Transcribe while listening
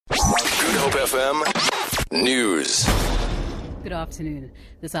Hope FM News. Good afternoon.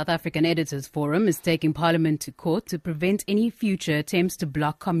 The South African Editors Forum is taking Parliament to court to prevent any future attempts to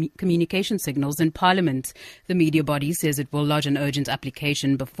block communication signals in Parliament. The media body says it will lodge an urgent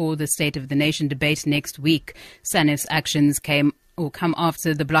application before the State of the Nation debate next week. SANEF's actions come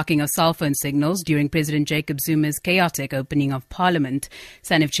after the blocking of cell phone signals during President Jacob Zuma's chaotic opening of Parliament.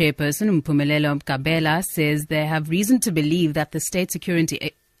 SANEF chairperson Mpumelelo Mkabela says they have reason to believe that the state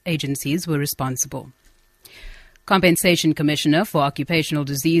security agencies were responsible. Compensation Commissioner for Occupational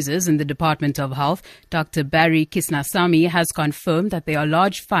Diseases in the Department of Health, Dr. Barry Kisnasamy, has confirmed that there are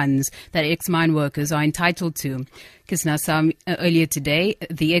large funds that ex-mine workers are entitled to. Kisnasamy, earlier today,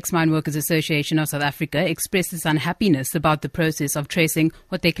 the Ex-Mine Workers Association of South Africa expressed its unhappiness about the process of tracing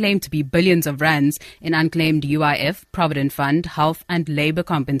what they claim to be billions of rands in unclaimed UIF, Provident Fund, health and labour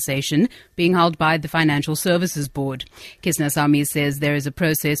compensation being held by the Financial Services Board. Kisnasamy says there is a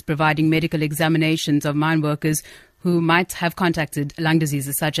process providing medical examinations of mine workers who might have contacted lung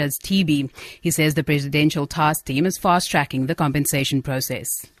diseases such as TB. He says the Presidential Task Team is fast-tracking the compensation process.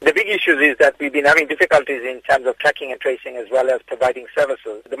 The big issue is that we've been having difficulties in terms of tracking and tracing as well as providing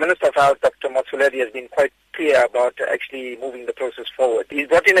services. The Minister of Health, Dr. Motsoaledi, has been quite clear about actually moving the process forward. He's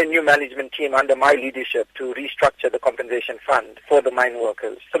brought in a new management team under my leadership to restructure the compensation fund for the mine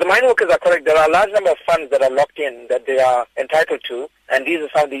workers. So the mine workers are correct. There are a large number of funds that are locked in that they are entitled to. And these are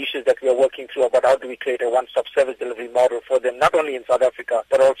some of the issues that we are working through about how do we create a one-stop service delivery model for them, not only in South Africa,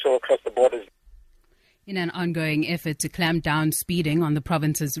 but also across the borders. In an ongoing effort to clamp down speeding on the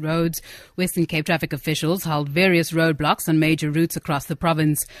province's roads, Western Cape traffic officials held various roadblocks on major routes across the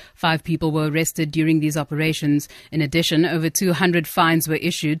province. 5 people were arrested during these operations. In addition, over 200 fines were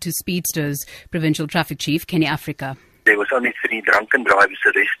issued to speedsters. Provincial Traffic Chief Kenny Africa. There was only 3 drunken drivers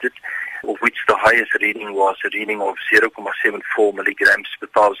arrested, of which the highest reading was a reading of 0.74 milligrams per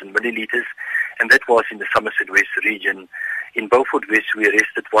 1,000 millilitres, and that was in the Somerset West region. In Beaufort West, we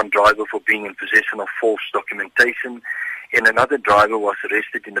arrested 1 driver for being in possession of false documentation, and another driver was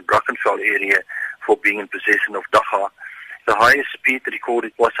arrested in the Brackenfell area for being in possession of dagga. The highest speed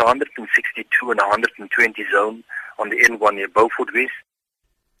recorded was 162 and 120 zone on the N1 near Beaufort West.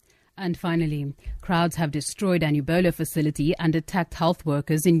 And finally, crowds have destroyed an Ebola facility and attacked health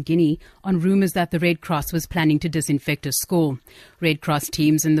workers in Guinea on rumours that the Red Cross was planning to disinfect a school. Red Cross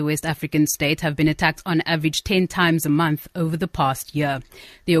teams in the West African state have been attacked on average 10 times a month over the past year.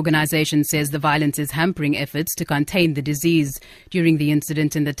 The organisation says the violence is hampering efforts to contain the disease. During the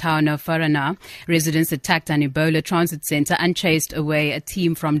incident in the town of Farana, residents attacked an Ebola transit centre and chased away a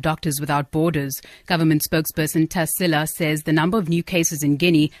team from Doctors Without Borders. Government spokesperson Tassila says the number of new cases in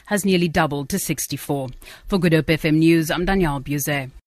Guinea has nearly doubled to 64. For Good Hope FM News, I'm Danielle Buzet.